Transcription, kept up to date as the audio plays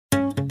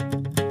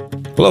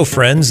Hello,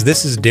 friends.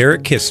 This is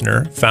Derek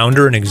Kistner,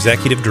 founder and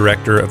executive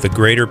director of the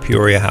Greater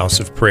Peoria House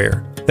of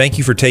Prayer. Thank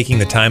you for taking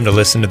the time to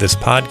listen to this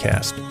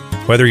podcast.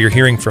 Whether you're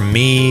hearing from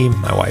me,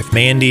 my wife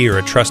Mandy, or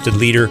a trusted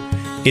leader,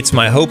 it's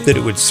my hope that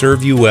it would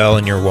serve you well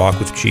in your walk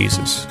with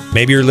Jesus.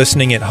 Maybe you're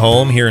listening at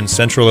home here in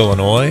Central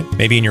Illinois,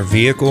 maybe in your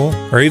vehicle,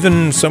 or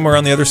even somewhere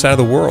on the other side of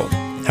the world.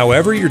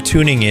 However you're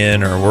tuning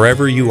in or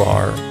wherever you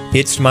are,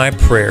 it's my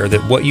prayer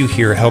that what you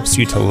hear helps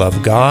you to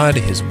love God,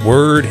 His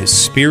Word, His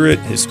Spirit,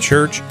 His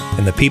church,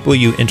 and the people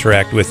you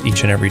interact with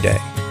each and every day.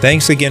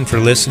 Thanks again for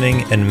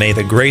listening, and may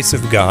the grace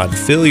of God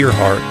fill your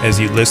heart as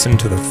you listen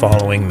to the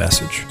following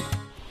message.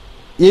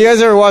 You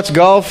guys ever watch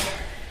golf?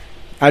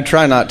 I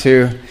try not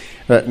to,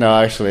 but no,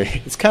 actually,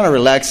 it's kind of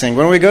relaxing.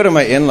 When we go to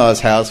my in-laws'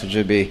 house, which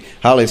would be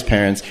Holly's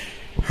parents,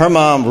 her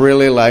mom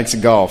really likes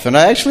golf, and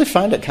I actually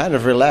find it kind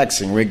of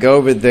relaxing. We go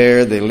over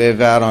there, they live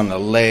out on the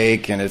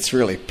lake, and it's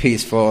really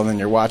peaceful, and then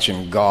you're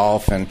watching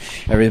golf, and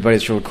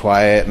everybody's real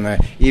quiet, and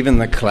even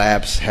the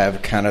claps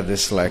have kind of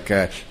this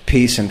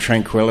peace and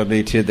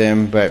tranquility to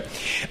them. But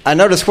I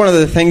noticed one of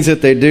the things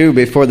that they do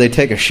before they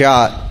take a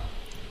shot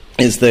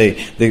is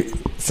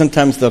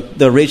sometimes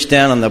they'll reach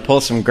down and they'll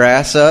pull some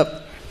grass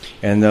up,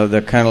 and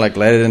they'll kind of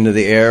let it into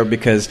the air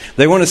because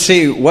they want to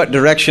see what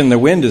direction the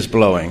wind is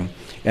blowing.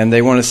 And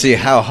they want to see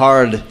how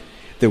hard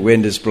the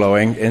wind is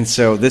blowing. And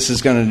so this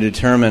is going to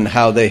determine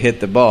how they hit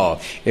the ball.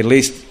 At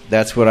least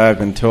that's what I've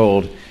been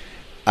told.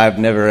 I've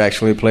never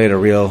actually played a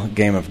real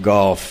game of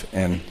golf.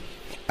 And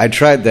I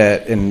tried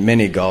that in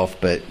mini golf,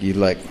 but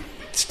you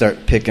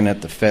start picking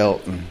at the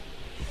felt and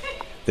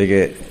they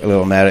get a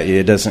little mad at you.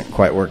 It doesn't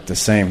quite work the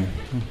same.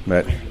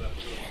 But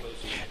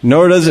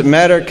nor does it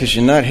matter because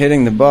you're not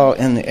hitting the ball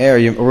in the air.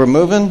 We're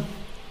moving?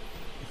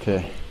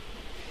 Okay.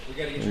 We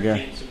got to get your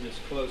hands in this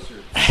closer.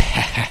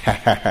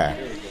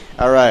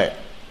 All right.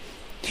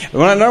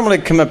 When I normally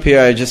come up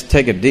here, I just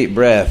take a deep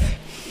breath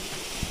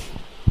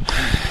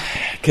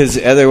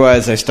because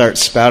otherwise I start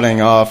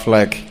spouting off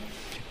like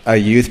a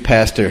youth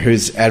pastor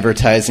who's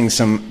advertising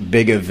some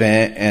big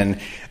event, and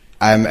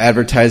I'm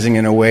advertising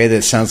in a way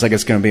that sounds like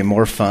it's going to be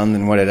more fun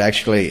than what it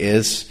actually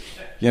is.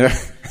 You know,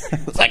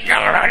 it's like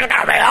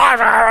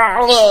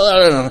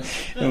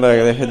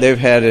they've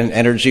had an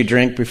energy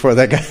drink before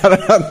they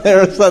got out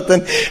there or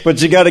something.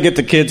 But you got to get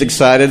the kids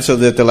excited so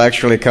that they'll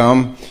actually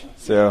come.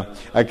 So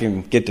I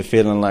can get to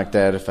feeling like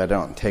that if I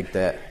don't take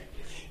that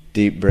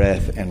deep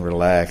breath and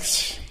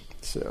relax.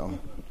 So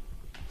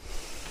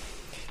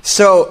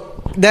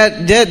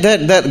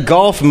that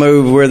golf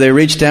move where they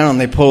reach down and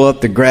they pull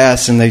up the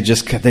grass and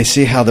they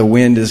see how the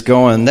wind is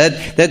going.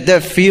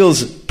 That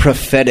feels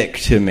prophetic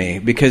to me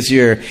because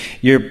you're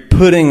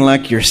putting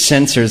your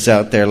sensors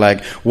out there.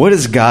 What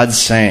is God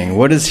saying?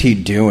 What is He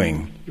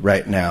doing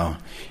right now?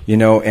 You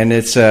know, and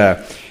it's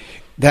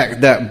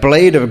that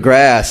blade of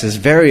grass is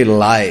very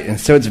light, and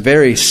so it's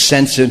very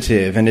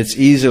sensitive, and it's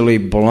easily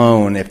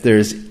blown if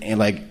there's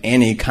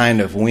any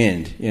kind of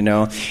wind, you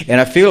know. And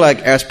I feel like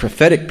as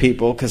prophetic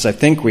people, because I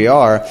think we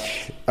are,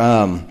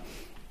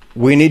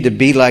 we need to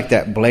be like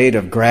that blade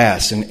of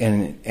grass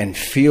and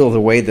feel the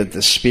way that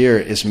the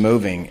Spirit is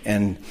moving.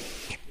 And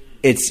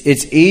it's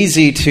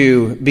easy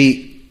to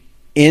be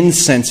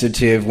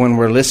insensitive when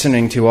we're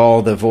listening to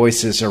all the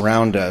voices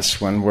around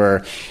us, when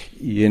we're,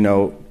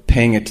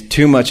 paying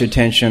too much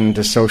attention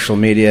to social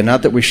media.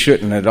 Not that we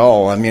shouldn't at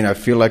all. I mean, I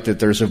feel like that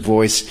there's a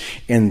voice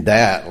in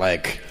that,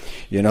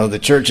 the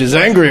church is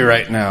angry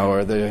right now,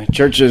 or the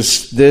church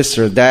is this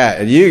or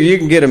that. You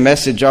can get a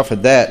message off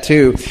of that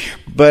too.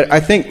 But I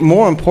think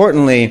more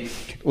importantly,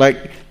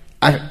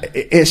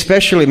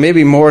 especially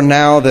maybe more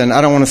now than,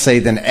 I don't want to say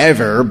than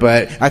ever,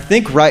 but I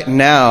think right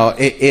now,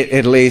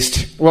 at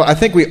least, I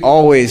think we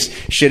always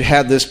should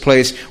have this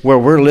place where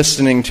we're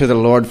listening to the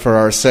Lord for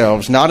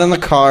ourselves, not in the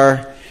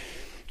car,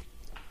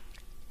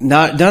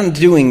 not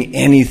doing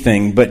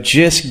anything, but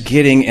just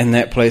getting in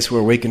that place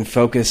where we can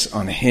focus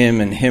on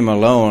Him and Him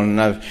alone. And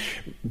I've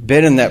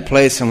been in that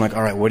place. I'm like,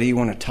 all right, what do you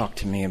want to talk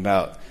to me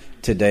about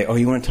today? Oh,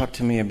 you want to talk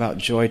to me about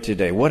joy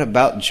today? What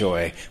about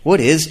joy? What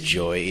is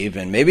joy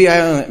even? Maybe I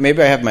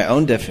have my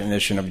own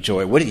definition of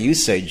joy. What do you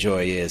say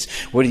joy is?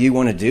 What do you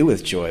want to do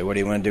with joy? What do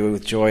you want to do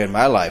with joy in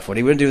my life? What do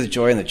you want to do with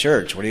joy in the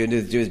church? What do you want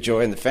to do with joy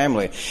in the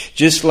family?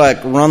 Just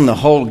run the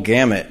whole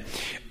gamut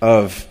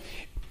of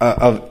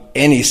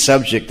any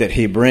subject that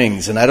He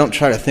brings. And I don't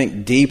try to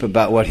think deep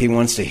about what He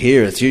wants to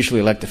hear. It's usually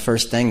the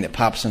first thing that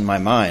pops in my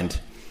mind.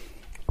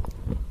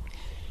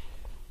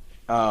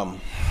 But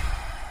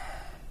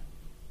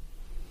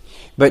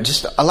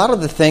just a lot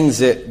of the things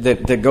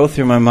that go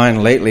through my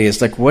mind lately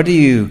is what are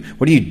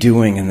you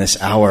doing in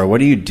this hour? What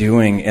are you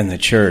doing in the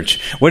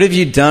church? What have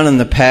you done in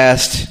the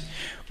past?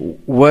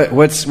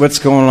 What's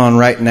going on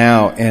right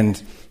now? And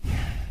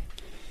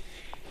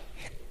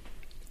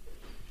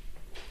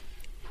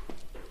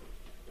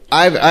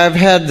I've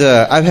had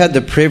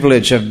the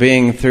privilege of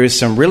being through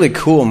some really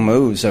cool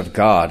moves of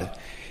God,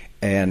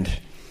 and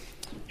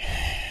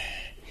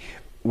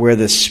where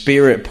the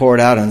Spirit poured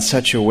out in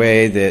such a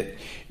way that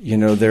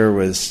there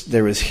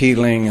was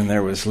healing, and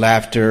there was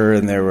laughter,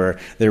 and there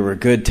were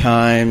good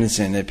times,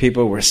 and that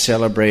people were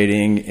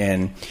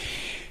celebrating.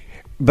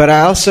 But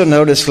I also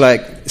noticed,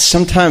 like,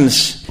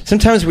 sometimes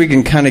we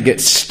can kind of get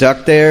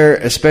stuck there,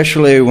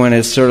 especially when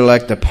it's sort of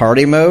like the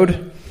party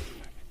mode,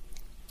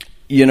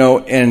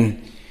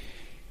 and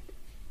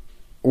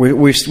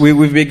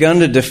we've begun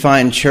to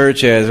define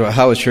church as, well,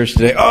 how was church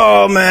today?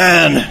 Oh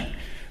man,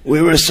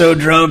 we were so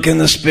drunk in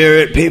the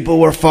spirit, people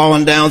were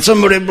falling down,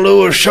 somebody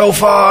blew a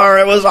shofar,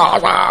 it was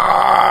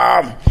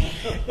awesome.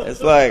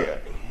 It's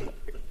like,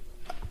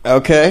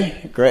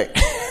 okay, great.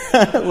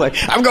 Like,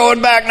 I'm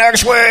going back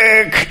next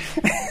week.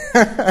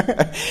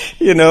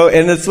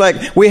 And it's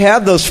like we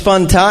have those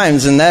fun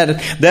times, and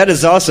that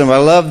is awesome. I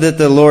love that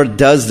the Lord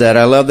does that.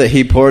 I love that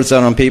He pours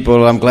out on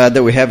people. I'm glad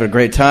that we have a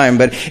great time,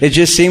 but it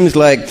just seems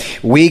like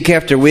week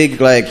after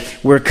week, like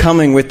we're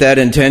coming with that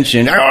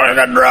intention. I want to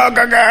get drunk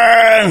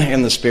again,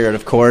 in the spirit,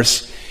 of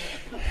course.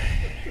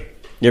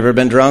 You ever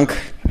been drunk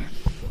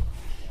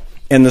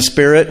in the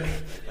spirit?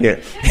 Yeah.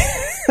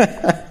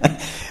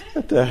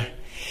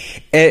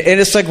 And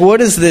it's like, what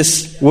is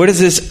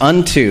this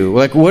unto?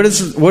 Like, what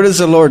is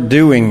the Lord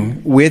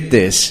doing with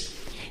this?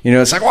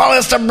 It's like, well,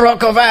 it's the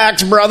book of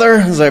Acts,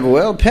 brother. It's like,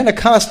 well,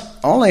 Pentecost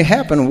only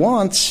happened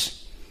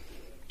once.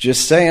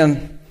 Just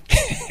saying.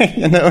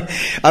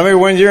 I mean,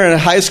 when you're in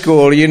high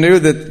school, you knew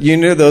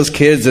those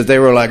kids that they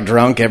were like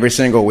drunk every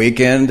single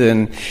weekend,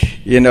 and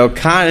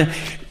kind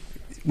of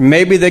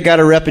maybe they got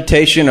a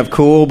reputation of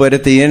cool, but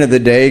at the end of the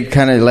day,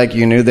 kind of like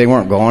you knew they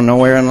weren't going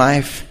nowhere in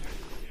life.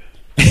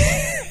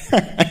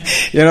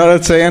 You know what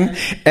I'm saying?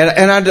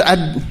 And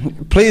I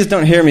please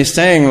don't hear me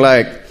saying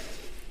like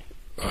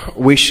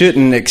we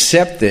shouldn't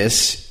accept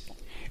this,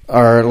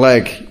 or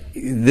like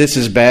this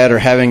is bad, or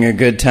having a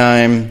good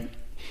time,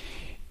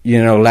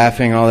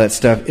 laughing, all that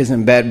stuff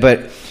isn't bad.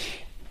 But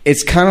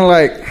it's kind of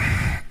like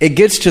it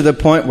gets to the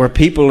point where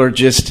people are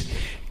just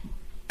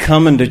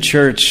coming to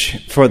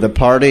church for the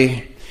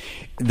party.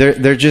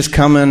 They're just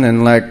coming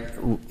and like,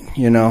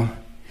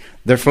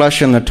 they're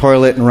flushing the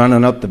toilet and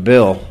running up the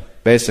bill,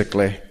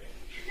 basically.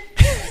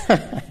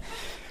 At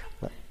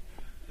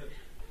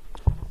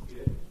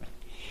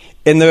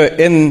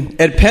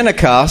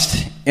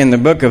Pentecost in the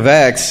book of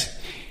Acts,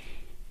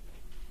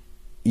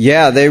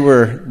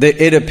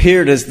 it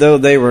appeared as though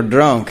they were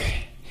drunk,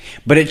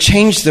 but it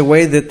changed the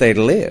way that they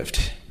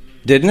lived,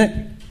 didn't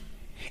it?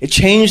 It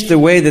changed the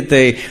way that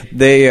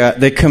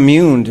they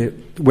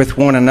communed with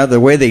one another,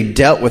 the way they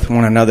dealt with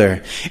one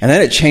another, and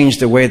then it changed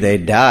the way they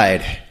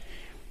died,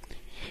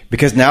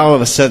 because now all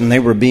of a sudden they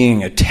were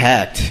being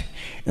attacked.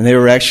 And they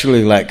were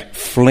actually like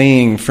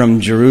fleeing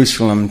from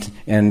Jerusalem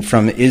and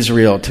from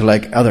Israel to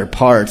like other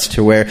parts,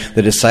 to where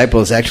the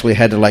disciples actually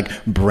had to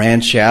like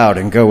branch out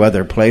and go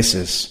other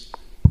places.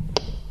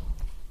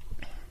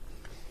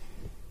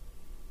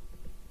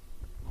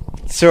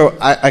 So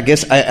I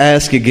guess I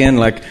ask again,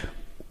 like,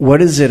 what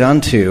is it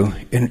unto,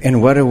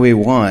 and what do we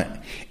want?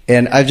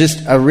 And I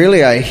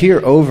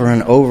hear over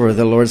and over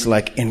the Lord's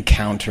like,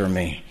 encounter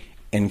me.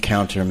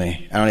 Encounter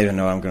me. I don't even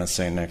know what I'm going to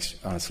say next,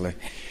 honestly.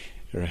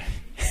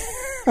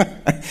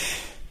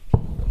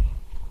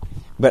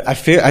 But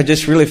I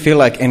just really feel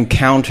like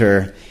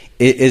encounter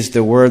is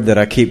the word that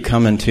I keep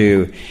coming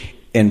to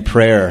in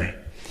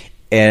prayer.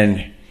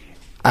 And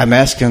I'm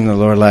asking the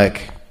Lord,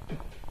 like,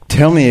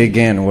 tell me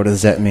again, what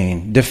does that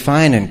mean?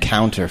 Define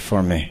encounter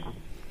for me.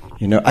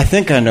 I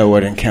think I know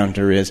what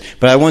encounter is,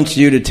 but I want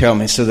you to tell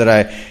me so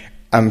that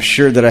I'm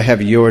sure that I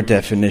have your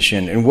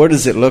definition. And what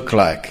does it look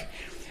like?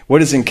 What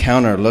does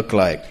encounter look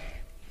like?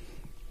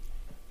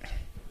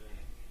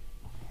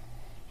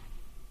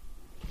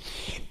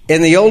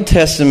 In the Old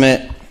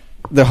Testament,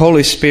 the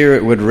Holy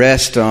Spirit would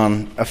rest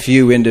on a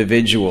few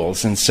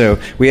individuals. And so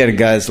we had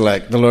guys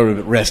like, the Lord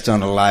would rest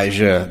on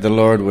Elijah. The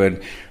Lord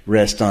would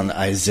rest on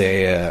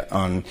Isaiah,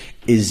 on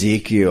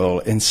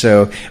Ezekiel. And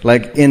so,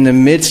 like, in the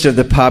midst of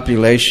the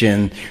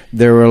population,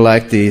 there were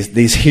like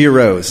these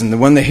heroes. And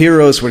when the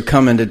heroes would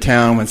come into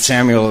town, when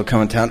Samuel would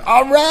come into town,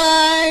 all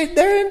right,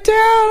 they're in town.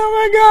 Oh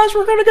my gosh,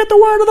 we're going to get the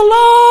word of the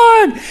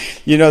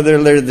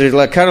Lord. They're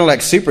like kind of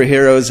like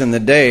superheroes in the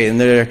day, and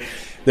they're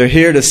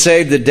here to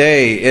save the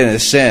day, in a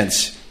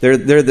sense. They're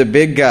the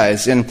big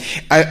guys. And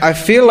I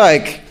feel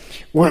like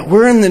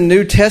we're in the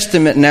New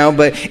Testament now,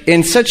 but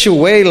in such a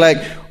way,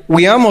 like,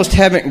 we almost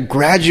haven't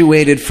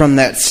graduated from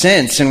that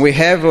sense. And we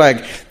have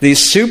like these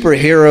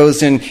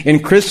superheroes in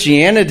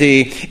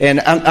Christianity.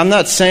 And I'm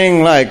not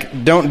saying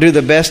like don't do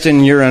the best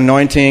in your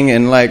anointing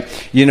and like,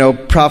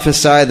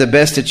 prophesy the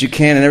best that you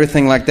can and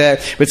everything like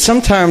that. But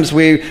sometimes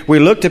we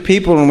look to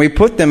people and we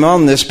put them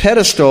on this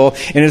pedestal,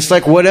 and it's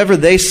like whatever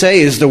they say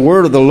is the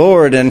word of the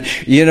Lord. And,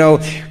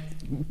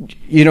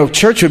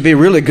 church would be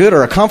really good,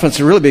 or a conference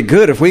would really be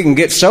good if we can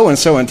get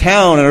so-and-so in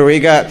town, or we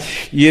got,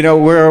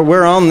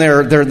 we're on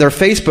their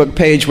Facebook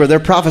page where they're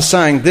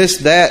prophesying this,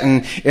 that,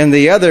 and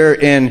the other,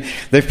 and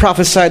they've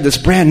prophesied this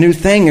brand new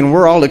thing, and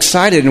we're all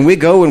excited, and we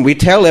go and we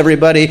tell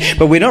everybody,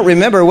 but we don't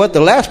remember what the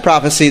last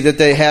prophecy that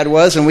they had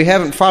was, and we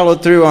haven't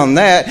followed through on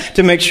that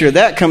to make sure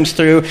that comes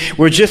through.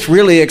 We're just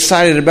really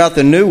excited about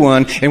the new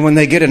one, and when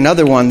they get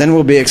another one, then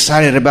we'll be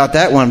excited about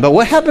that one. But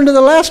what happened to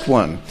the last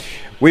one?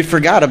 We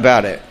forgot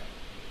about it.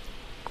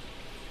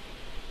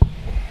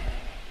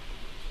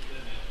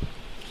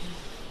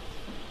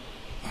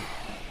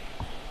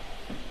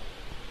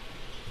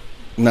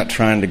 I'm not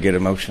trying to get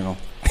emotional.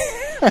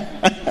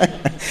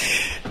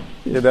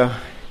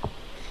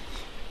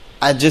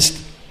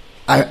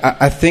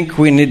 I think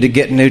we need to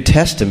get New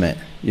Testament,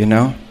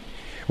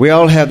 We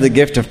all have the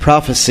gift of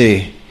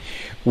prophecy.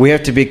 We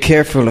have to be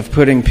careful of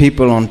putting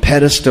people on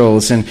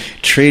pedestals and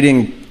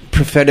treating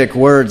prophetic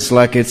words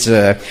like it's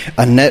a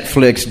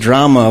Netflix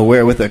drama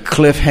with a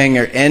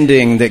cliffhanger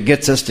ending that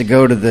gets us to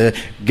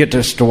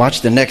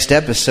watch the next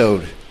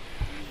episode.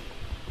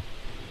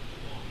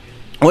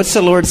 What's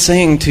the Lord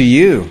saying to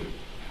you?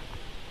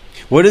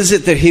 What is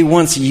it that He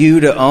wants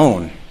you to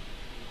own?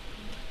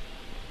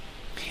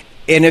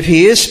 And if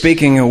He is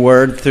speaking a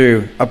word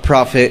through a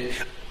prophet,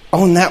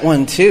 own that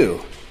one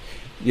too.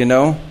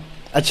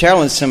 I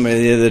challenged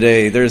somebody the other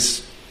day.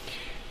 There's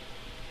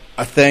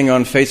a thing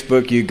on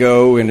Facebook, you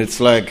go and it's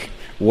like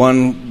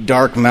one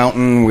dark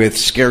mountain with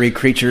scary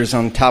creatures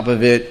on top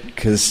of it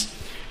because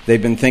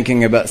they've been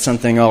thinking about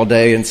something all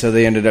day, and so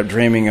they ended up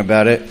dreaming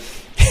about it.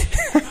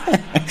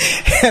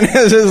 And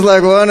it's just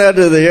like one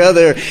after the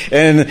other,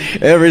 and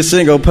every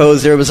single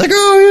post there was like,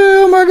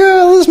 oh my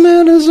God, this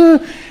man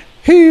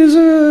he's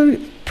a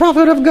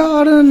prophet of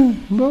God,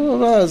 and blah, blah,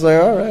 blah. I was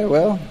like, all right,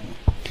 well,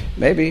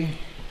 maybe.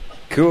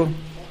 Cool.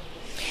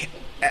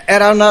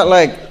 And I'm not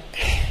like,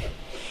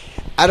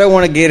 I don't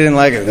want to get in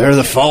like they're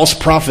the false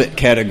prophet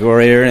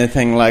category or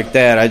anything like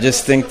that. I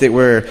just think that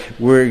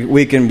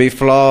we can be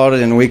flawed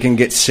and we can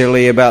get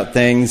silly about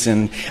things,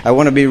 and I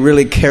want to be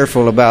really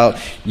careful about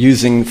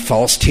using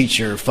false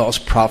teacher, false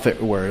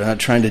prophet word. I'm not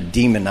trying to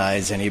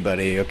demonize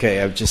anybody.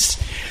 Okay, I'm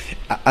just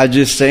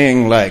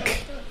saying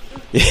like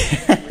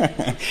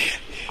I'm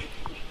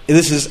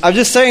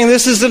just saying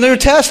this is the New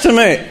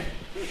Testament.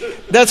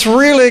 That's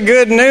really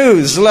good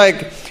news.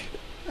 Like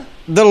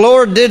the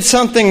Lord did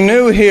something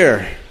new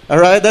here. All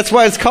right, that's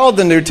why it's called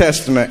the New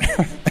Testament,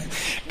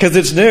 because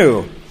it's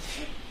new.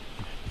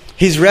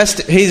 He's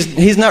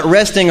not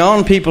resting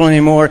on people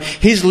anymore.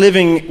 He's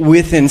living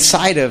within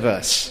inside of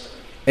us.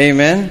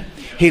 Amen.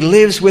 He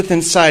lives within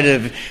inside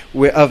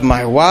of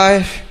my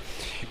wife,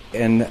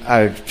 and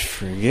I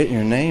forget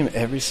your name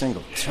every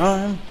single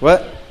time.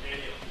 What?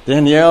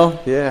 Danielle?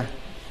 Yeah.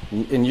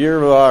 And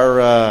you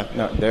are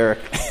no, Derek,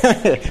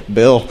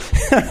 Bill.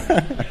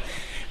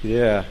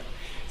 Yeah.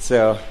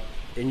 So,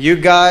 and you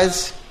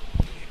guys.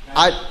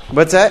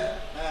 What's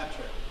that?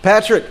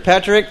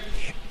 Patrick.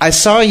 I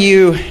saw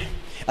you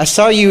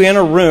in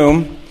a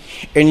room,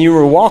 and you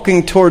were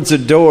walking towards a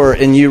door,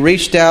 and you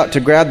reached out to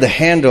grab the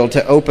handle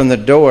to open the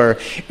door,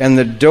 and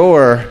the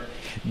door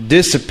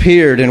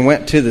disappeared and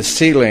went to the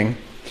ceiling.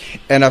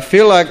 And I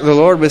feel like the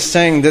Lord was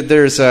saying that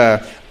there's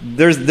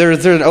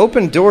an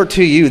open door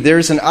to you.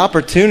 There's an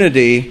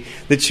opportunity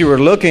that you were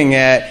looking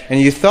at, and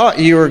you thought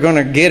you were going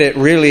to get it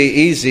really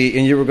easy,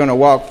 and you were going to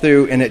walk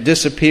through, and it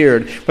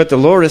disappeared. But the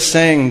Lord is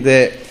saying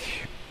that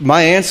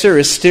my answer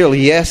is still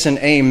yes and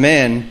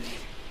amen.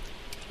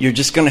 You're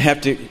just going to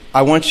have to,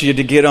 I want you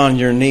to get on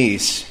your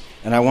knees,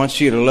 and I want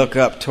you to look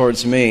up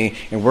towards me,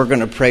 and we're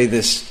going to pray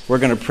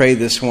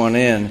this one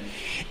in.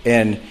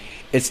 And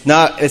it's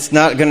not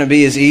going to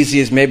be as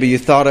easy as maybe you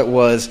thought it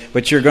was,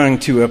 but you're going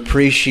to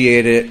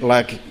appreciate it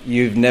like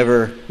you've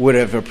never would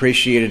have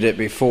appreciated it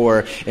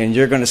before, and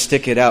you're going to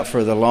stick it out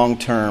for the long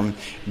term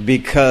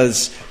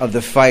because of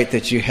the fight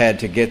that you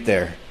had to get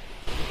there.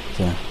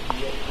 So.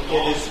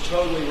 It is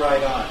totally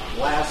right on.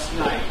 Last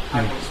night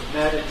I was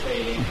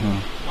meditating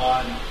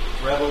on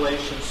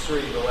Revelation 3,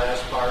 the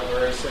last part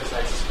where it says,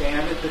 I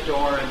stand at the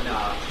door and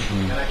knock.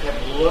 And I kept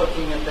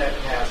looking at that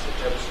passage.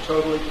 I was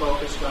totally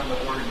focused on the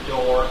word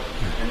door.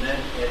 And then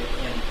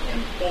in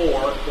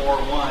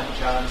 4:1,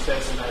 John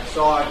says, and I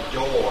saw a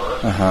door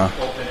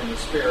open in the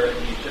Spirit.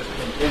 And he's just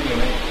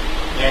continuing.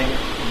 And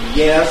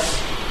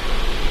yes,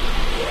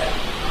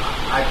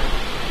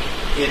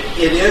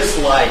 it is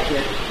like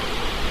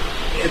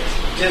it's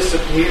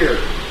disappeared.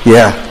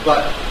 Yeah.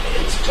 But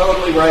it's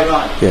totally right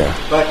on. Yeah.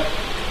 But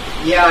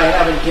yeah, I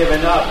haven't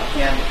given up,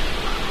 and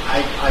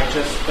I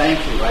just thank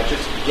you. I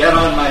just get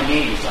on my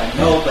knees. I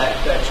know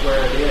that's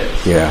where it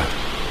is. Yeah.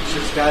 It's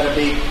just got to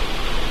be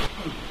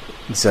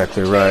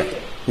exactly right.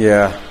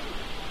 Yeah.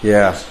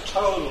 Yeah.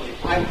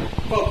 I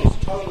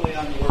focused totally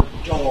on the word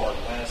door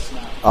last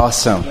night.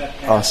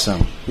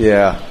 Awesome.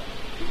 Yeah.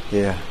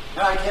 Yeah.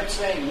 And I kept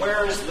saying,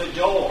 where is the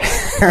door?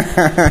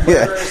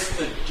 Where is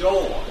the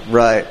door?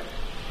 Right.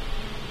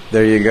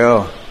 There you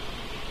go.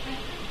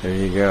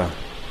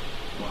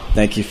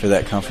 Thank you for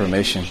that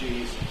confirmation. Thank you,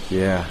 Jesus.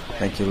 Yeah.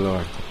 Thank you,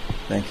 Lord.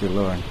 Thank you,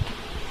 Lord.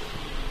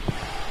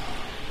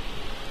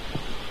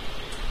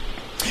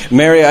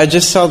 Mary, I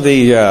just saw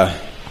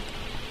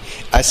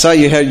I saw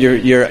you had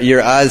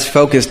your eyes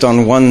focused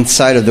on one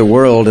side of the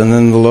world, and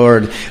then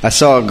I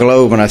saw a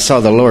globe, and I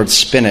saw the Lord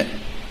spin it.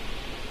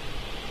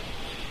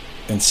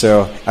 And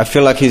so I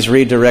feel like He's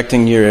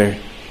redirecting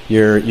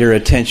your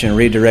attention,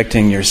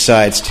 redirecting your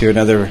sights to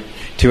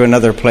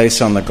another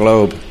place on the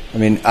globe. I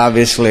mean,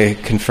 obviously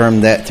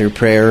confirm that through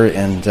prayer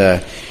and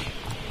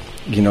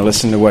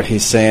listen to what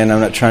He's saying.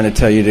 I'm not trying to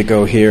tell you to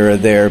go here or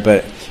there,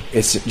 but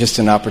it's just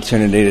an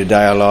opportunity to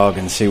dialogue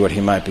and see what He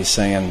might be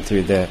saying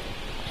through that.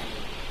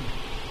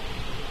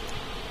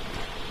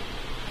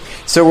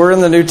 So we're in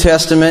the New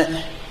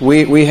Testament.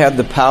 We have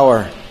the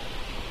power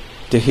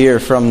to hear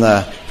from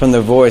the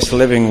voice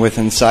living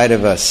within inside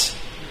of us.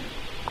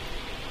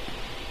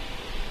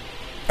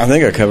 I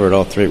think I covered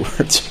all 3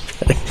 words.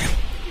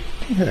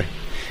 Yeah.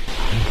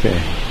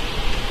 Okay.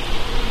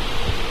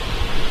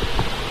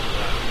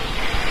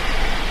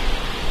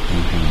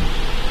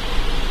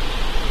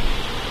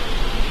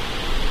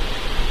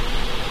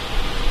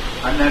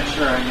 I'm not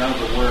sure I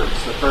know the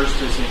words. The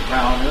first is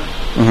encounter.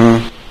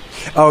 Mm-hmm.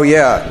 Oh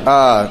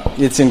yeah,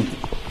 it's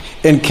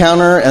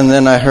encounter, and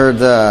then I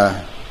heard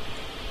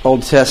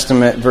Old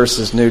Testament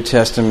versus New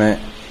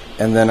Testament,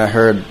 and then I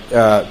heard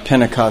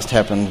Pentecost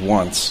happened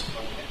once.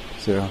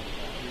 So.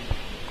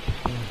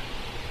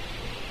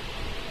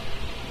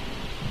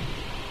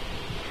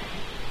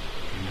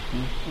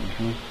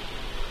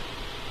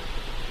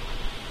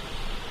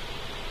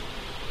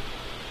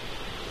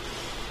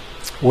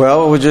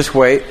 Well, we'll just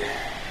wait.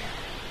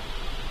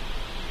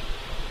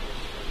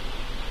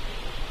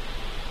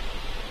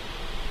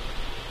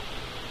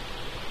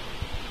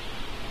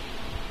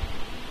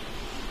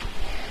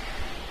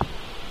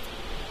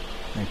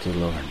 Thank you,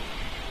 Lord.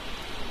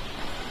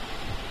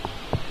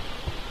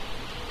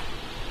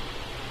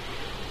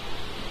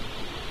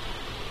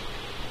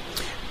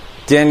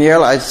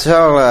 Danielle, I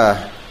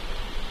saw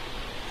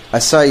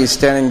you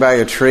standing by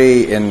a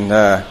tree, and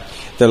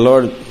the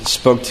Lord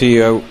spoke to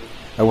you.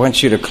 I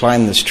want you to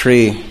climb this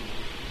tree.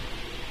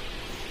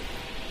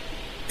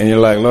 And you're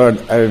like,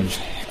 Lord, I've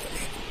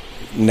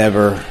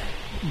never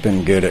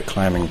been good at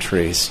climbing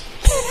trees.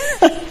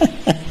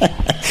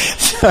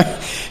 So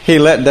he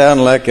let down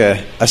like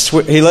a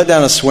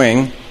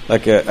swing,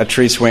 like a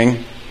tree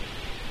swing.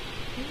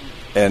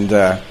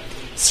 And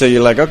so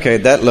you're like, okay,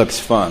 that looks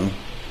fun.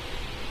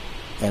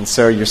 And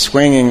so you're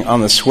swinging on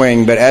the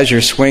swing, but as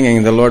you're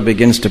swinging, the Lord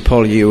begins to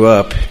pull you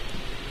up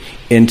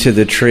into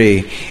the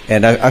tree.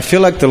 And I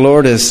feel like the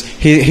Lord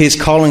He's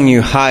calling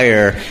you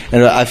higher.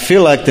 And I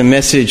feel like the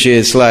message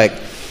is like,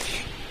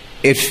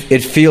 it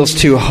feels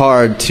too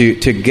hard to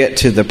get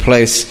to the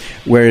place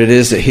where it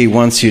is that He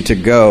wants you to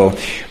go.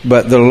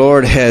 But the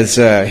Lord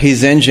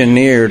He's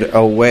engineered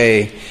a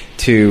way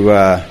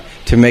to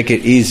make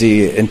it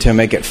easy and to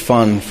make it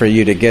fun for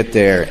you to get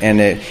there.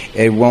 And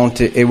it won't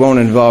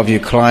involve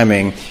you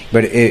climbing,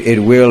 but it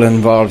will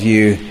involve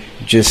you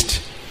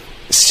just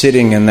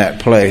sitting in that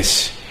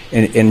place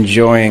and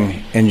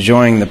enjoying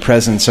the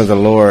presence of the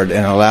Lord,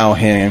 and allow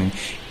Him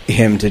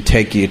to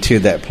take you to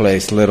that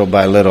place little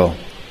by little.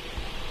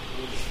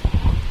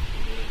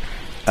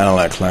 I don't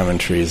like climbing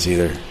trees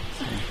either.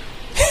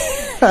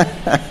 I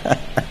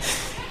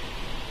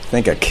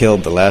think I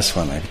killed the last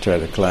one. I tried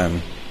to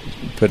climb,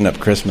 putting up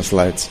Christmas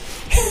lights.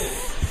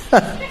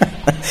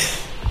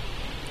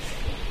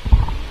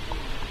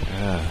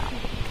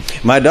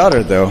 My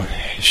daughter, though,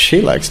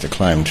 she likes to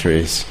climb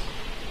trees.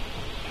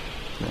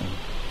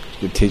 She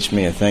could teach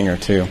me a thing or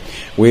two.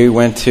 We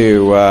went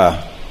to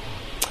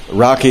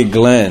Rocky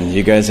Glen.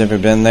 You guys ever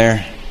been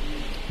there?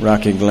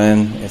 Rocky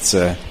Glen.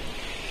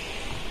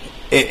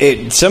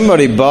 It's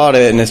somebody bought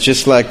it, and it's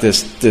just like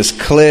this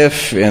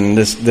cliff and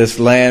this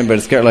land, but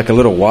it's got like a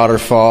little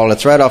waterfall.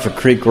 It's right off a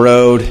creek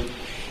road,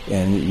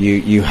 and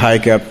you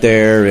hike up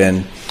there,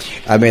 and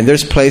I mean,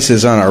 there's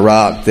places on a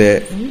rock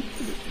that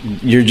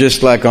you're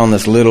just like on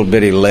this little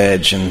bitty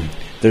ledge, and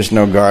there's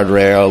no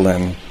guardrail,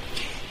 and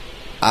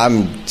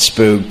I'm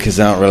spooked because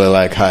I don't really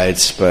like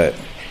heights, but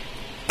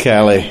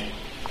Callie,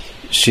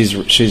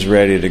 she's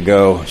ready to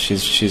go.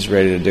 She's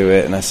ready to do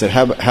it, and I said,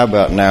 how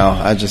about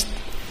now?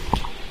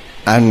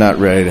 I'm not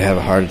ready to have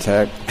a heart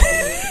attack.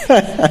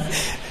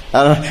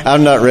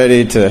 I'm not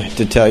ready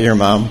to tell your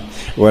mom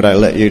what I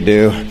let you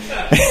do.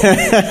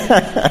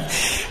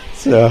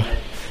 So,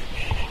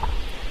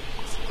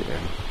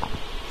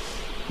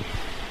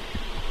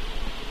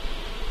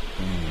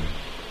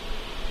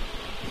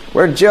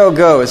 where'd Joe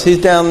go? Is he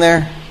down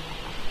there?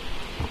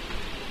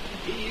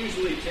 He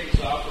usually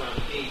takes off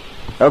around 8.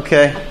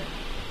 Okay.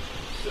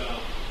 So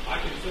I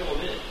can fill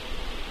him in.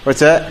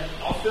 What's that?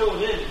 I'll fill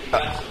him in if you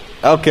got something.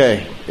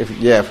 Okay.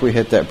 If we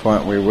hit that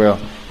point, we will.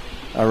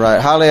 All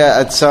right. Holly,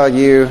 I saw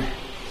you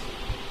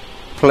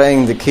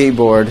playing the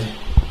keyboard,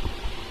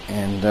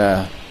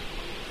 and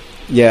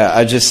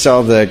I just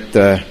saw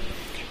the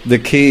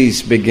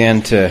keys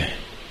begin to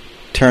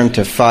turn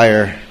to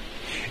fire,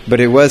 but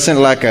it wasn't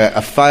like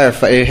a fire.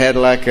 It had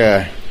like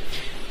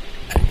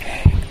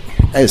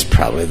It's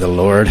probably the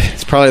Lord.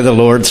 It's probably the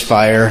Lord's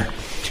fire,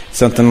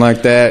 something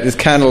like that. It's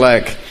kind of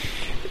like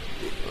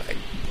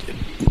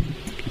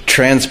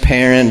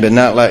transparent, but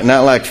not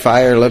like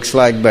fire looks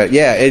like. But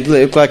yeah, it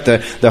looked like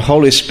the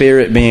Holy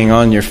Spirit being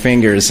on your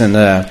fingers, and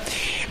I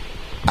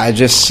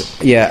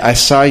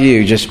saw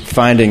you just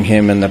finding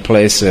Him in the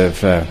place of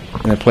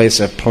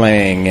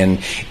playing,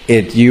 and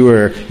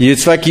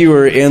it's like you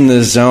were in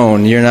the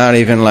zone. You're not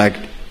even like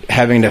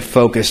having to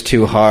focus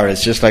too hard.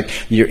 It's just like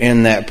you're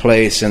in that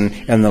place, and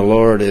the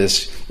Lord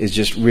is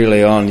just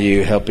really on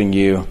you, helping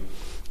you,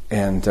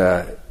 and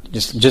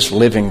just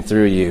living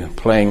through you,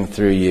 playing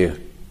through you.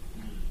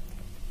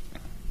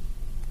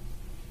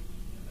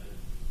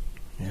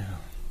 Yeah.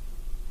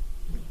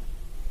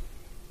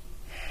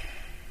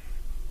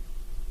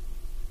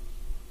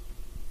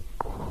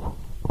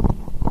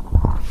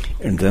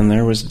 And then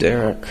there was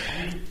Derek.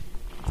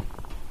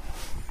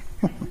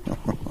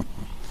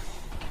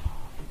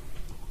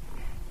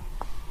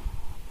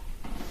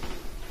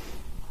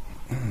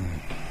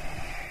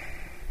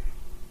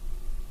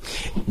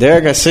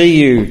 Derek, I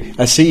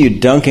see you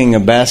dunking a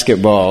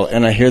basketball,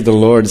 and I hear the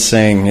Lord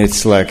saying,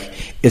 it's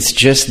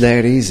just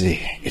that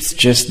easy. It's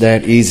just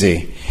that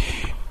easy.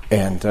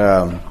 And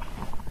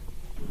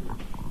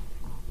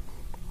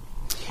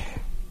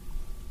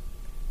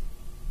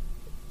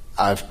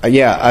I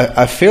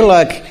feel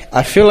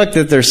like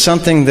that there's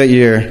something that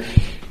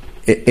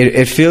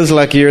it feels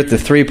like you're at the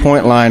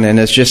 3-point line,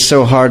 and it's just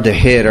so hard to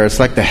hit, or it's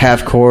like the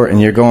half court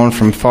and you're going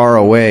from far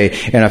away,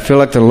 and I feel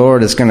like the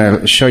Lord is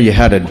going to show you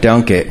how to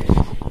dunk it.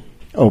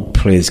 Oh,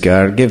 please,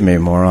 God, give me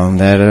more on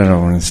that. I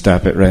don't want to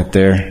stop it right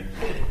there.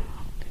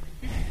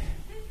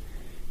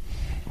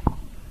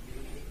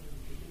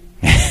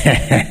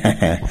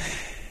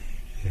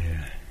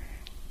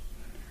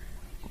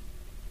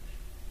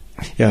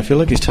 Yeah, I feel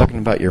like he's talking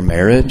about your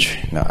marriage.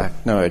 No, I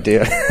have no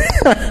idea.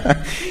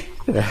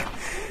 Yeah.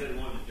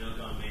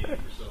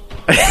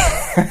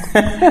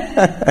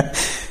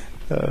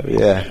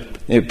 Yeah.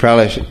 It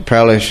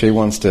probably she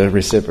wants to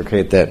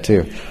reciprocate that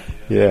too.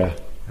 Yeah.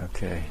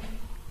 Okay.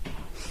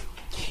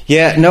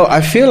 Yeah. No,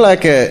 I feel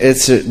like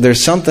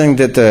there's something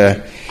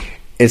that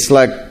it's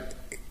like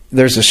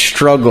there's a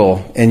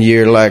struggle, and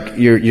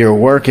you're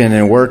working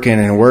and working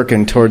and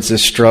working towards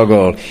this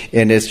struggle,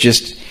 and it's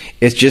just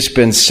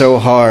been so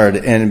hard,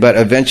 but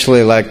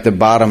eventually like the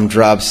bottom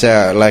drops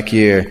out, like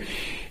you're.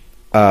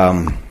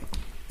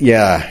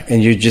 Yeah,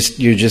 and you're just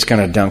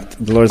going to dunk.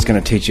 The Lord's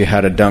going to teach you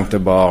how to dunk the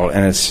ball,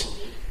 and it's.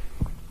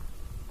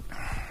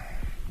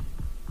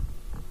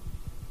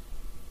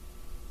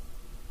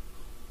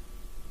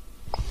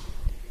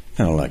 I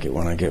don't like it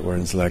when I get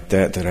words like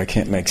that I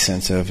can't make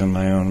sense of in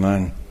my own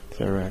mind. Is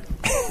that right?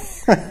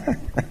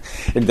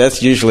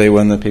 That's usually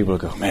when the people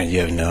go, "Man,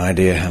 you have no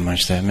idea how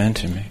much that meant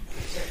to me."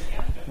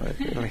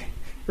 Like,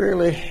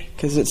 really?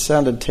 Because it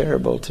sounded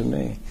terrible to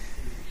me.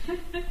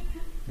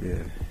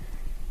 Yeah.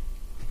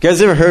 You guys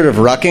ever heard of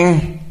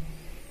rucking?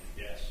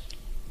 Yes.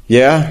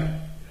 Yeah?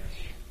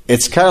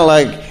 It's kind of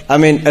like,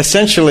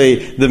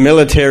 essentially the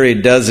military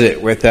does it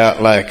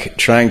without like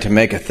trying to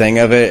make a thing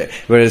of it,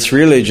 but it's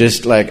really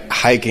just like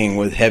hiking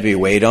with heavy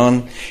weight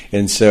on.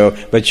 And so,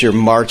 but you're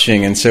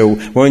marching. And so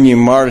when you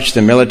march,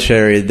 the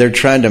military, they're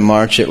trying to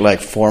march at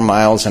like 4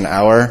 miles an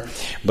hour,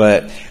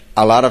 but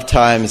a lot of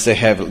times they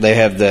have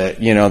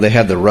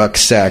the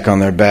rucksack on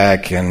their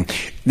back, and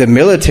the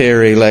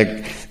military,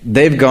 like,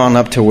 they've gone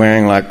up to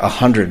wearing like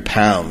 100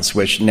 pounds,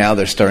 which now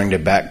they're starting to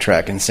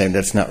backtrack and say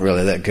that's not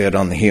really that good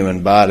on the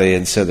human body,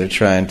 and so they're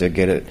trying to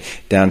get it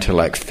down to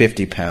like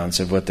 50 pounds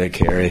of what they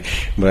carry.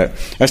 But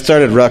I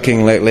started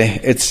rucking lately.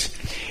 It's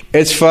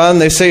fun.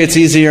 They say it's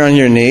easier on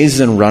your knees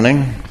than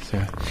running.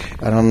 So,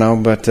 I don't know,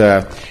 but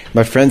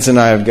my friends and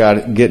I have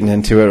got getting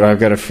into it. I've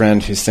got a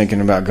friend who's thinking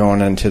about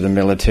going into the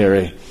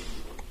military.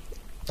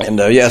 And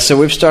so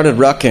we've started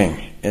rucking.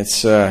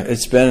 It's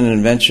been an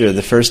adventure.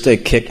 The first day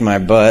kicked my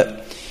butt.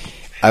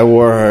 I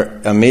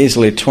wore a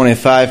measly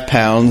 25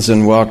 pounds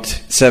and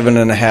walked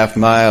 7.5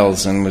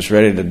 miles and was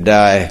ready to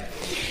die.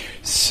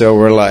 So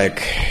we're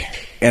like,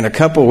 in a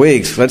couple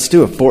weeks, let's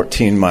do a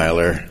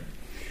 14-miler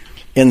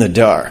in the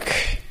dark.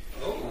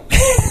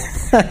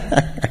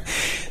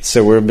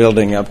 So we're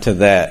building up to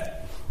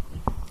that.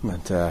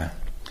 But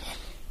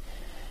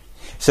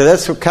so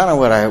that's kind of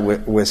what I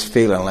was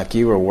feeling, like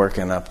you were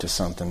working up to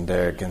something,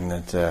 Derek, and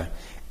that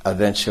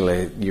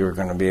eventually you were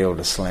going to be able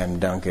to slam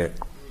dunk it.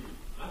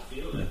 I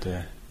feel that.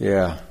 But,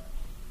 yeah.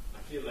 I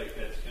feel like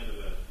that's kind of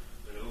an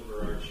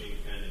overarching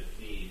kind of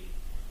theme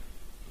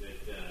that,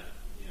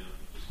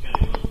 just kind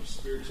of going from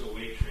spiritual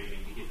weight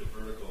training to get the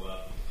vertical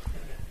up.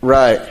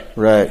 Right.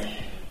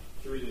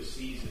 Through the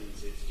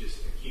seasons, it's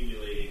just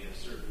accumulating a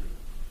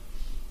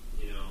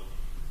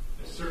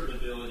certain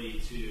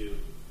ability to,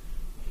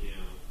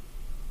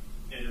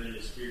 enter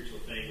into spiritual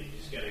things.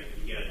 You gotta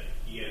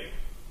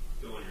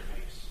go on your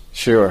hikes.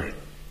 Sure.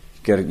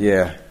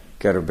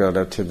 Got to build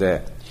up to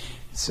that.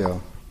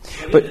 So,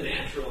 but in the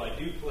natural, I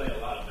do play a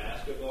lot of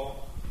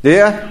basketball.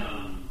 Yeah.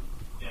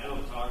 I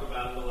don't talk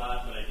about it a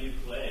lot, but I do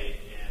play,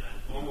 and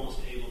I'm almost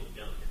able to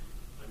dunk.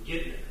 I'm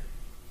getting there.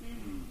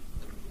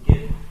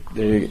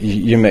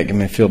 You're making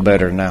me feel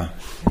better now.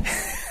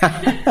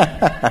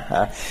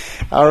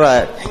 All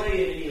right. I don't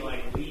play any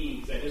like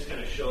leagues. I just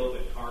kind of show up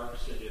at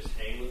parks and just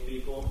hang with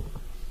people.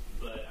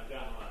 But I've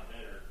gotten a lot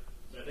better.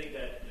 So I think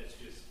that's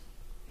just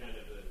kind of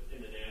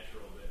in the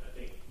natural. But I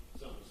think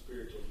something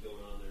spiritual is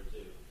going on there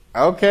too.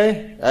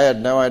 Okay. I had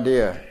no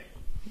idea.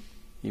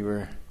 You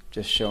were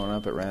just showing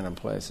up at random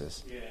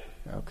places.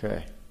 Yeah.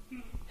 Okay.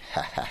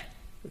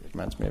 It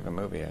reminds me of a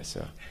movie I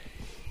saw.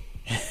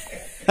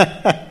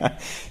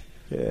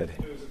 Good.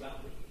 It was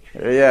about me.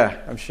 Yeah,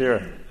 I'm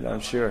sure.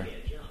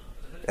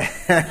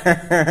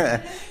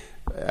 I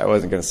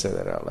wasn't going to say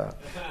that out loud.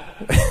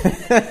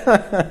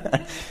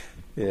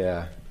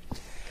 Yeah.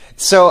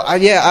 So,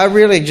 I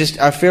really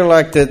I feel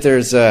like that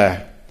there's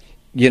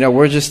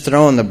we're just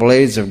throwing the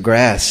blades of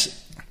grass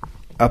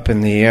up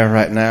in the air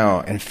right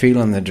now and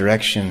feeling the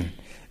direction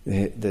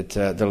that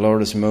the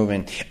Lord is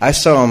moving. I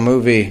saw a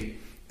movie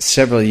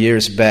several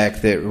years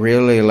back that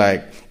really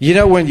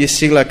when you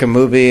see like a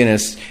movie and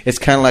it's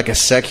kind of like a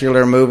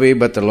secular movie,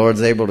 but the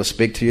Lord's able to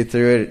speak to you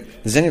through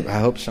it. I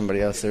hope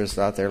somebody else there's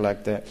out there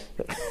like that.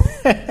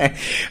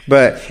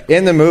 But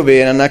in the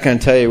movie, and I'm not going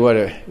to tell you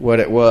what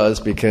it was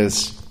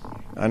because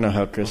I know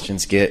how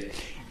Christians get.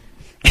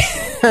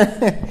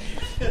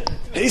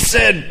 He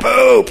said,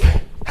 "Poop!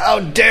 How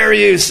dare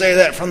you say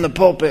that from the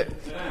pulpit?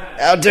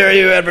 How dare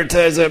you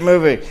advertise that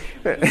movie?"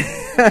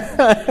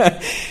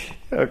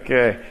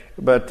 Okay.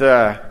 But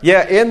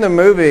in the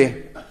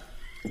movie,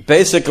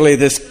 basically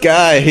this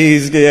guy,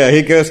 he's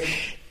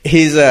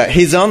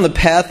on the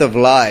path of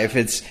life.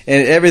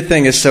 And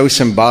everything is so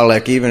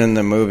symbolic, even in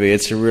the movie.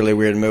 It's a really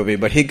weird movie.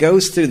 But he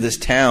goes through this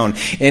town,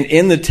 and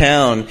in the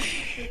town,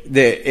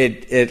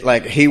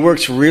 he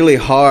works really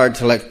hard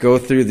to go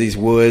through these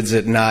woods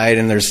at night,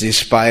 and there's these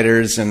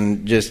spiders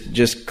and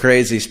just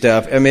crazy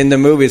stuff. I mean, the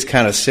movie's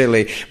kind of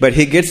silly, but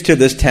he gets to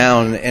this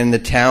town, and the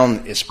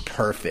town is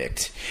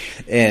perfect,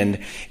 and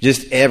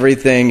just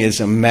everything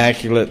is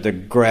immaculate. The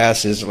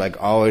grass is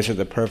always at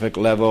the perfect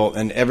level,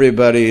 and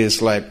everybody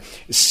is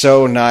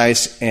so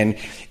nice, and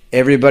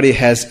everybody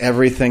has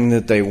everything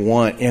that they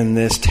want in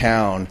this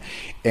town.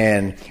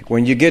 And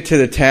when you get to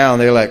the town,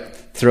 they're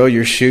throw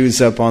your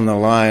shoes up on the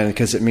line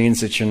because it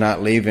means that you're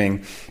not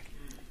leaving.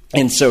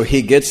 And so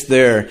he gets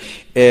there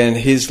and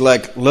he's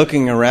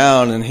looking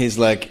around, and he's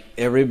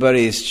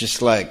everybody's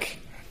just kind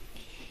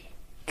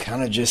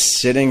of just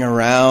sitting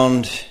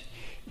around,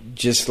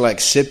 just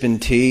sipping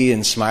tea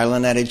and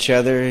smiling at each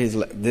other. He's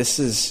this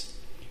is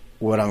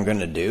what I'm going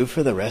to do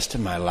for the rest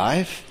of my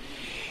life.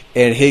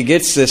 And he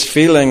gets this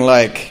feeling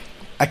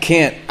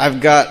I've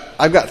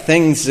got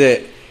things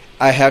that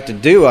I have to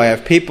do. I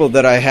have people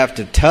that I have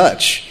to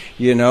touch.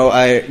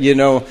 I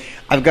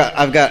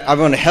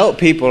want to help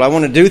people. I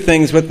want to do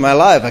things with my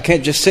life. I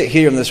can't just sit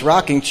here in this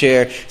rocking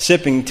chair,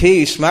 sipping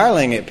tea,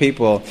 smiling at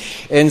people.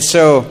 And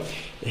so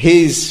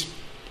he's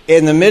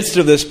in the midst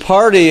of this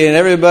party, and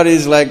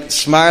everybody's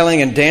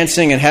smiling and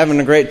dancing and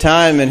having a great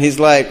time. And he's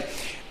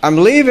 "I'm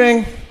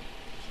leaving.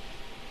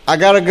 I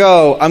got to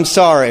go. I'm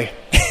sorry."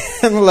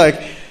 I'm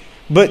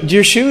 "But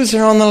your shoes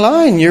are on the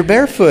line. You're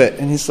barefoot."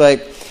 And he's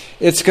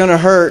 "It's going to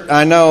hurt.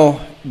 I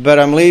know, but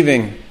I'm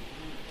leaving."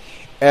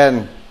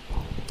 And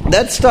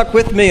that stuck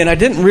with me, and I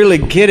didn't really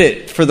get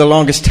it for the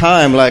longest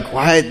time.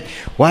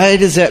 Why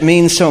does that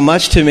mean so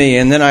much to me?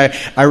 And then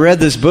I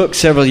read this book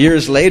several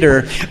years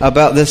later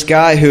about this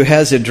guy who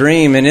has a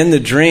dream, and in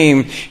the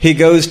dream, he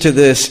goes to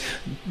this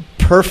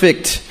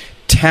perfect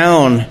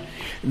town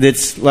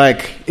that's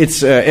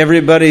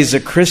everybody's a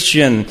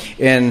Christian,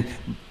 and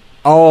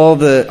all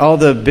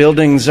the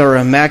buildings are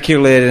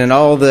immaculate, and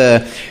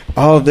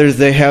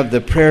they have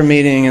the prayer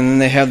meeting, and then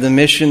they have the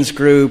missions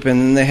group,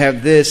 and then they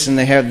have this,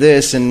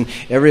 and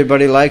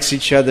everybody likes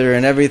each other,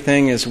 and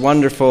everything is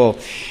wonderful.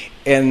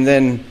 And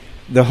then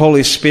the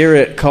Holy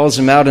Spirit calls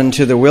him out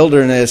into the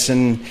wilderness,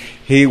 and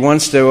he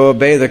wants to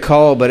obey the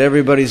call, but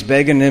everybody's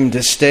begging him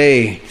to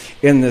stay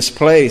in this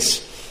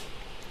place.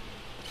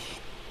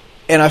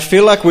 And I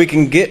feel like we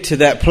can get to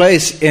that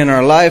place in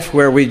our life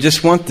where we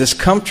just want this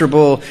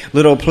comfortable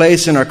little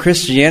place in our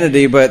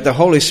Christianity, but the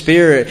Holy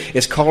Spirit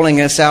is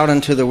calling us out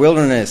into the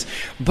wilderness.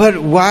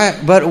 But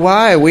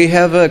why? We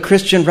have a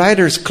Christian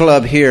Writers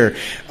Club here.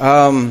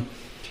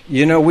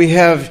 We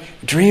have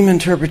dream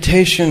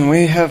interpretation.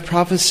 We have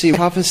prophecy.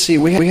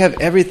 We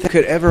have everything you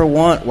could ever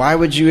want. Why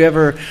would you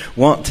ever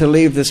want to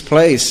leave this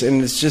place?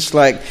 And it's just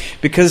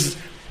because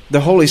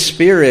the Holy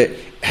Spirit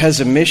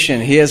has a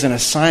mission. He has an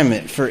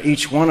assignment for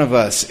each one of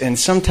us. And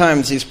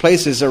sometimes these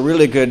places are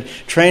really good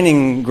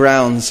training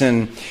grounds.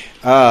 And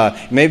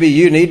maybe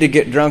you need to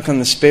get drunk on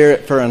the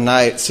Spirit for a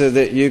night so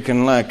that you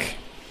can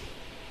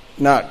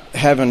not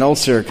have an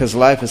ulcer because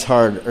life is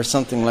hard or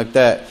something like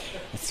that.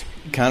 It's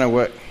kind of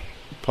what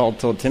Paul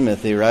told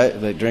Timothy, right?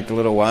 Drink a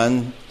little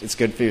wine. It's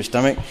good for your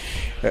stomach.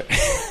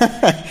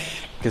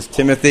 Because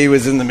Timothy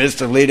was in the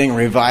midst of leading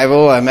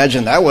revival. I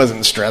imagine that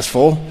wasn't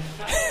stressful.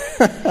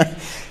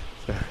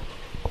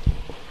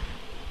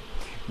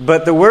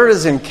 But the word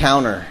is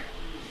encounter,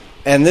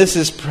 and this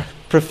is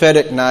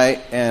prophetic night,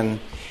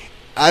 and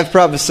I've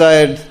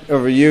prophesied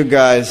over you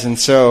guys, and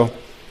so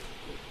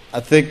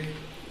I think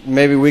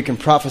maybe we can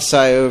prophesy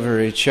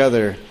over each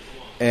other,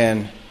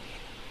 and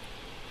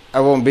I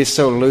won't be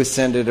so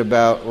loose-ended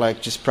about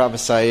like just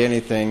prophesy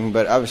anything,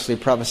 but obviously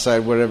prophesy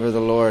whatever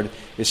the Lord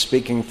is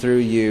speaking through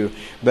you.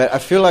 But I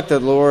feel like the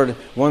Lord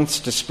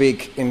wants to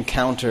speak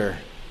encounter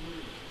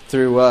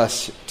through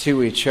us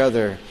to each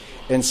other.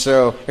 And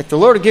so if the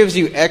Lord gives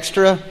you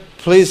extra,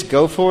 please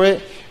go for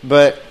it.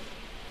 But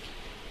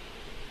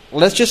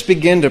let's just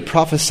begin to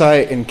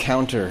prophesy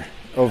encounter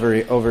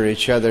over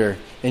each other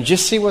and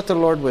just see what the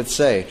Lord would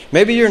say.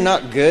 Maybe you're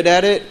not good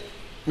at it.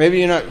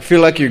 Maybe you not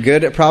feel like you're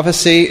good at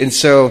prophecy, and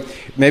so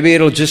maybe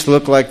it'll just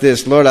look like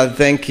this. Lord, I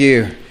thank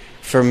you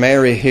for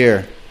Mary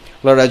here.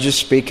 Lord, I just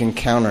speak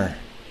encounter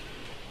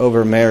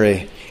over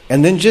Mary.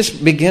 And then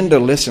just begin to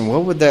listen.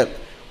 What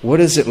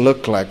does it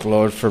look like,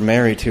 Lord, for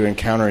Mary to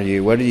encounter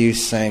you? What are you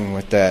saying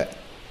with that?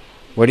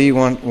 What do you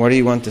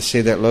want to see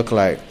that look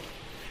like?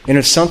 And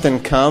if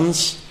something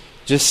comes,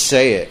 just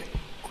say it.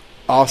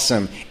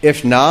 Awesome.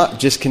 If not,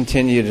 just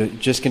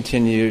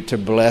continue to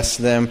bless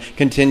them.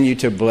 Continue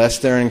to bless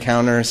their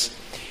encounters.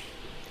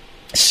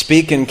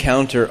 Speak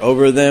encounter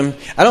over them.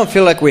 I don't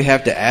feel like we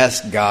have to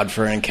ask God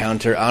for an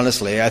encounter,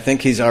 honestly. I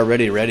think He's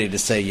already ready to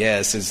say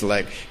yes. It's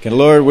like,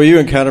 Lord, will you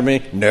encounter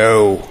me?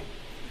 No.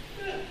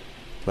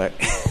 Like,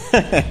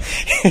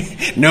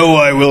 no,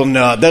 I will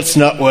not. That's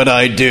not what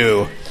I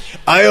do.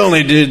 I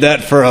only did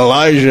that for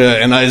Elijah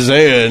and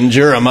Isaiah and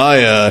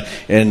Jeremiah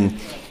and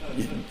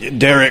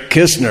Derek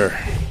Kistner,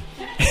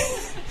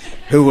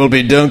 who will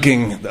be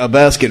dunking a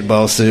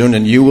basketball soon,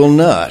 and you will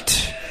not.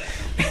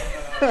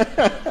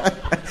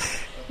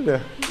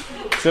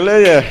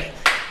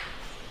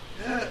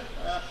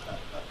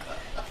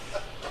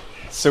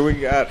 So we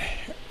got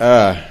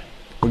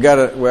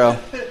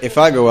well, if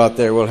I go out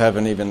there, we'll have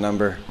an even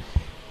number.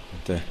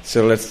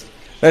 So let's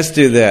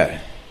do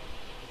that.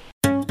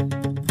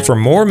 For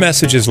more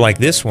messages like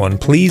this one,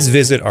 please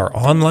visit our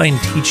online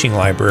teaching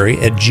library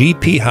at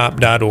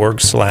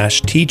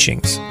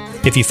gphop.org/teachings.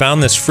 If you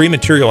found this free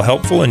material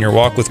helpful in your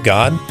walk with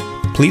God,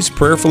 please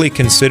prayerfully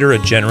consider a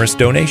generous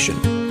donation.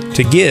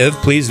 To give,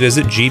 please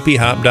visit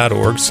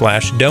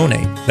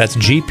gphop.org/donate. That's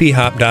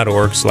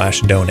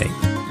gphop.org/donate.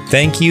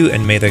 Thank you,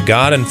 and may the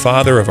God and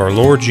Father of our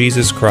Lord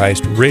Jesus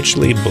Christ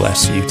richly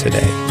bless you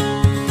today.